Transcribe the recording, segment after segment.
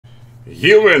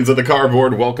Humans of the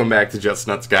cardboard, welcome back to Just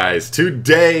Nuts, guys.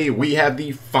 Today we have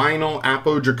the final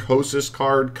APODRAKOSIS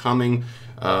card coming,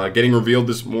 getting revealed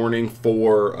this morning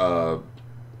for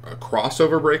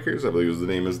crossover breakers. I believe was the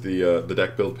name of the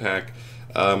deck build pack.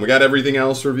 We got everything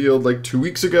else revealed like 2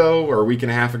 weeks ago or a week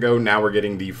and a half ago. Now we're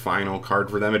getting the final card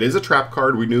for them. It is a trap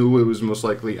card. We knew it was most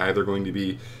likely either going to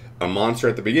be a monster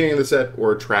at the beginning of the set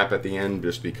or a trap at the end,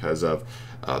 just because of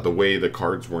the way the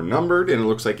cards were numbered, and it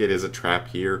looks like it is a trap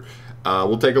here.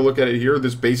 We'll take a look at it here.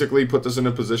 This basically puts us in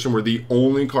a position where the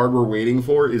only card we're waiting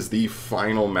for is the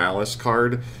final Malice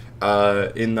card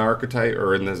in the archetype,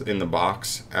 or in the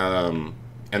box,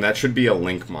 and that should be a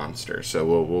Link monster.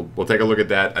 So we'll take a look at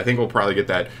that. I think we'll probably get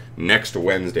that next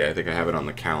Wednesday. I think I have it on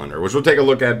the calendar, which we'll take a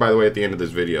look at, by the way, at the end of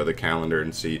this video, the calendar,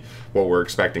 and see what we're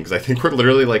expecting, because I think we're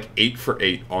literally like 8 for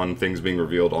 8 on things being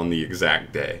revealed on the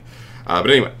exact day. But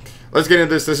anyway, let's get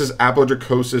into this. This is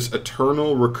APODRAKOSIS,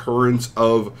 Eternal Recurrence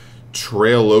of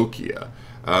Trailokia.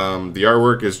 The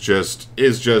artwork is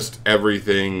just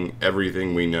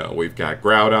everything we know. We've got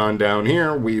Groudon down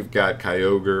here. We've got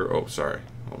Kyogre. Oh, sorry.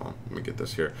 Hold on. Let me get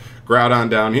this here. Groudon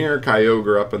down here.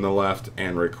 Kyogre up on the left,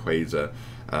 and Rayquaza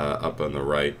up on the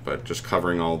right. But just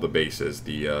covering all the bases.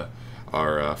 The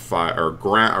Earth or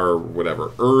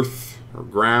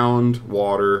ground,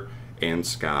 water, and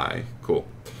sky. Cool.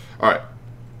 All right.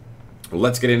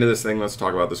 Let's get into this thing. Let's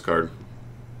talk about this card.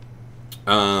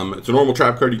 It's a normal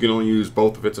trap card. You can only use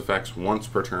both of its effects once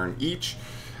per turn each.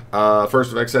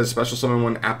 First effect says, special summon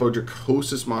one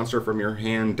APODRAKOSIS monster from your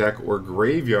hand, deck, or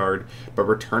graveyard, but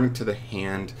return it to the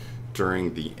hand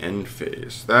during the end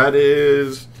phase. That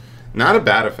is not a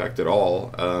bad effect at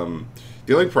all.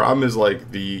 The only problem is,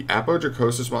 like, the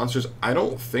APODRAKOSIS monsters, I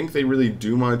don't think they really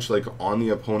do much, like, on the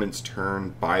opponent's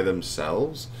turn by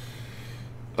themselves.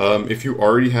 If you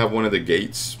already have one of the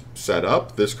gates set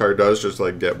up, this card does just,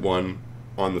 like, get one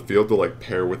on the field to, like,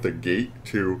 pair with the gate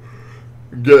to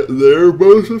get their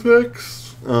bonus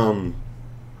effects,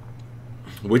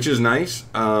 which is nice,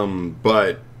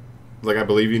 but, like, I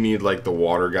believe you need, like, the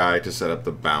water guy to set up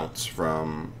the bounce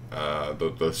from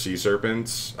the Sea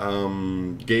Serpent's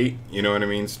gate, you know what I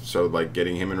mean? So, like,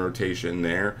 getting him in rotation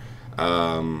there,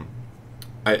 I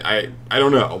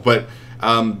don't know, but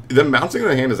them bouncing in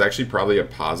the hand is actually probably a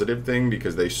positive thing,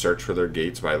 because they search for their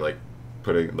gates by, like,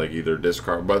 putting, like, either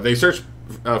discard, but they search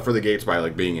for the gates by,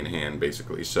 like, being in hand,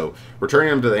 basically. So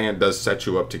returning them to the hand does set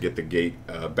you up to get the gate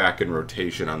back in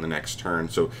rotation on the next turn.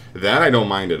 So that I don't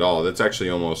mind at all. That's actually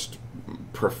almost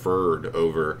preferred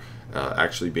over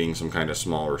actually being some kind of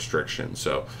small restriction.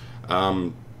 So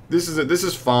this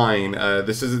is fine.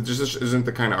 This isn't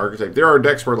the kind of archetype. There are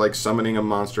decks where, like, summoning a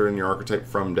monster in your archetype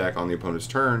from deck on the opponent's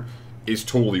turn is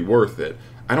totally worth it.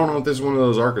 I don't know if this is one of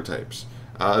those archetypes.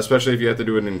 Especially if you have to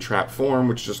do it in trap form,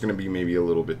 which is just going to be maybe a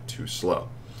little bit too slow.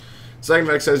 Second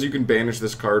effect says you can banish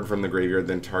this card from the graveyard,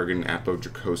 then target an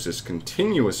APODRAKOSIS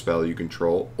continuous spell you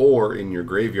control, or in your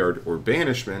graveyard or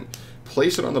banishment,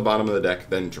 place it on the bottom of the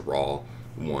deck, then draw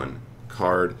one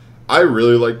card. I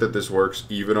really like that this works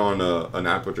even on an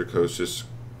APODRAKOSIS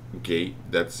gate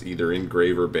that's either in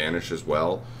grave or banish as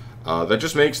well. That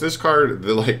just makes this card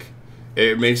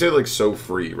it makes it, like, so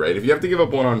free, right? If you have to give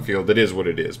up one on field, it is what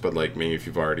it is. But, like, maybe if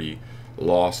you've already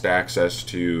lost access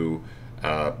to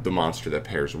the monster that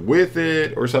pairs with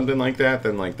it or something like that,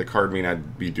 then, like, the card may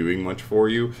not be doing much for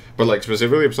you. But, like,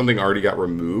 specifically if something already got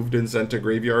removed and sent to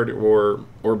graveyard or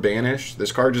banished,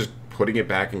 this card just putting it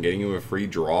back and getting you a free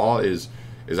draw is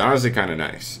honestly kind of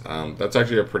nice. That's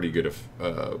actually a pretty good,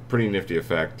 pretty nifty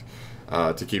effect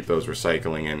to keep those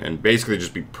recycling and basically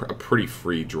just be a pretty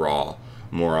free draw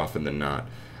more often than not.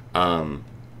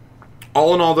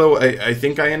 All in all, though, I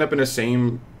think I end up in a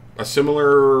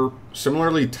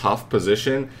similarly tough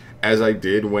position as I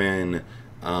did when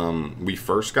we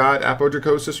first got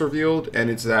APODRAKOSIS revealed, and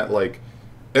it's that, like,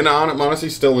 and I'm honestly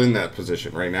still in that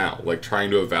position right now, like, trying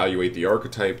to evaluate the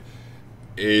archetype.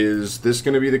 Is this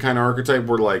going to be the kind of archetype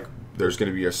where, like, there's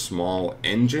going to be a small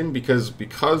engine because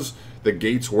the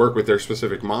gates work with their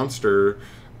specific monster?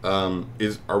 Are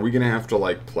we going to have to,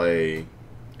 like, play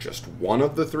just one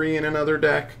of the three in another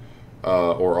deck,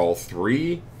 or all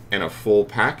three in a full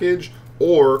package,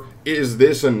 or is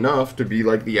this enough to be,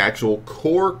 like, the actual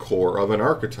core of an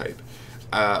archetype,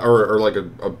 or like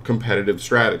a competitive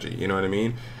strategy? You know what I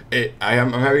mean?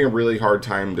 I'm having a really hard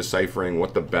time deciphering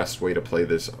what the best way to play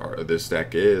this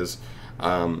deck is.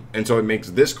 And so it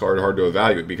makes this card hard to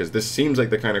evaluate, because this seems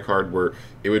like the kind of card where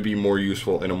it would be more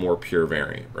useful in a more pure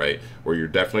variant, right? Where you're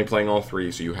definitely playing all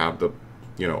three, so you have the,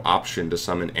 you know, option to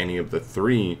summon any of the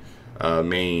three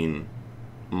main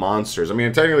monsters. I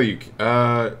mean, technically,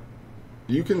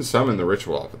 you can summon the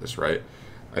ritual off of this, right?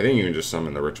 I think you can just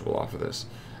summon the ritual off of this.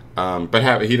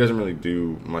 He doesn't really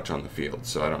do much on the field,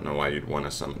 so I don't know why you'd want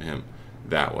to summon him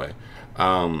that way.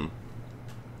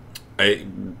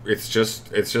 It's just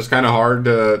kind of hard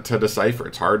to decipher.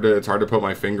 It's hard to put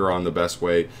my finger on the best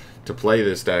way to play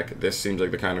this deck. This seems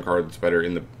like the kind of card that's better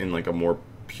in like a more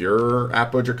pure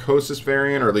Apodrakosis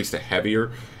variant, or at least a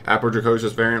heavier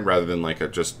Apodrakosis variant, rather than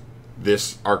like just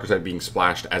this archetype being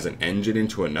splashed as an engine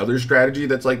into another strategy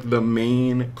that's like the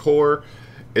main core.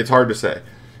 It's hard to say.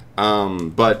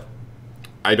 But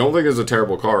I don't think it's a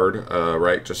terrible card,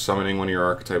 right? Just summoning one of your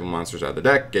archetypal monsters out of the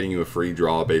deck, getting you a free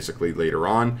draw basically later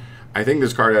on. I think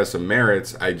this card has some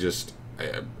merits. I've just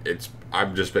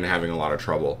been having a lot of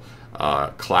trouble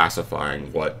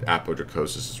classifying what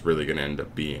Apodrakosis is really going to end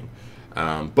up being.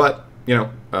 But you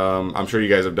know, I'm sure you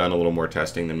guys have done a little more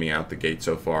testing than me out the gate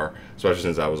so far, especially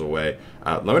since I was away.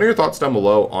 Let me know your thoughts down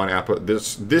below on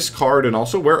this card, and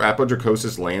also where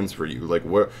Apodrakosis lands for you. Like,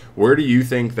 where do you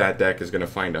think that deck is going to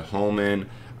find a home in?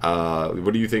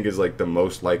 What do you think is like the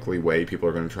most likely way people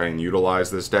are going to try and utilize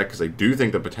this deck? Because I do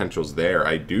think the potential's there.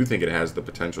 I do think it has the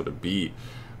potential to be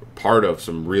part of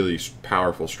some really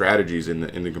powerful strategies in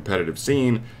the competitive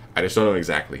scene. I just don't know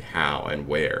exactly how and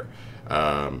where.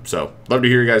 So love to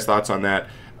hear your guys' thoughts on that,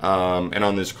 and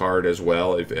on this card as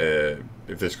well. If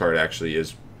this card actually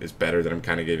is better than I'm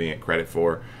kind of giving it credit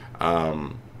for.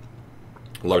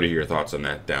 Love to hear your thoughts on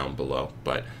that down below.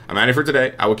 But I'm at it for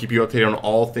today. I will keep you updated on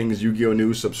all things Yu-Gi-Oh!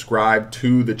 News. Subscribe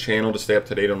to the channel to stay up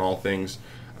to date on all things,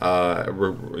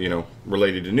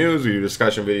 related to news. We do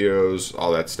discussion videos,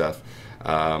 all that stuff.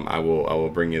 I will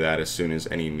bring you that as soon as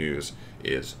any news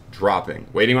is dropping.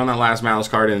 Waiting on that last Malice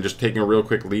card, and just taking a real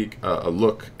quick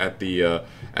look at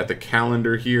the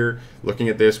calendar here. Looking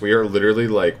at this, we are literally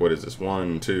like, what is this?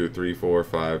 1, 2, 3, 4,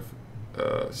 5,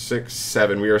 6,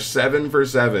 7. We are 7 for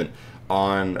 7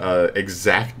 on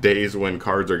exact days when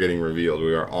cards are getting revealed.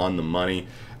 We are on the money.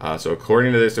 So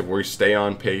according to this, if we stay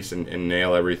on pace and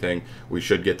nail everything, we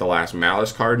should get the last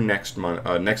Malice card next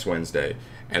Wednesday.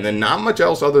 And then not much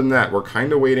else other than that. We're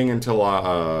kind of waiting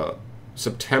until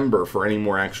September for any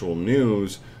more actual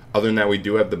news. Other than that, we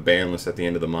do have the ban list at the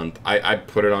end of the month. I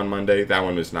put it on Monday. That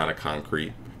one is not a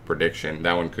concrete prediction.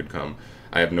 That one could come.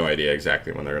 I have no idea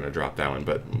exactly when they're going to drop that one,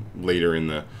 but later in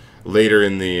the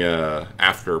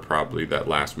after probably that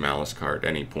last Malice card,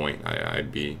 any point,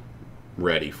 I'd be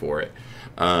ready for it.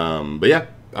 But yeah,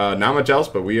 not much else,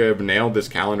 but we have nailed this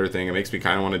calendar thing. It makes me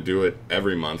kind of want to do it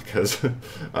every month because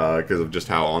of just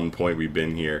how on point we've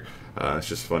been here. It's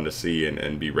just fun to see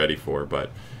and be ready for. But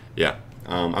yeah,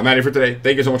 I'm at it for today.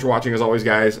 Thank you so much for watching. As always,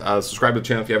 guys, subscribe to the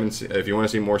channel if you want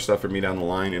to see more stuff from me down the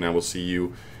line, and I will see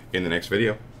you in the next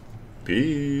video.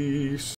 Peace.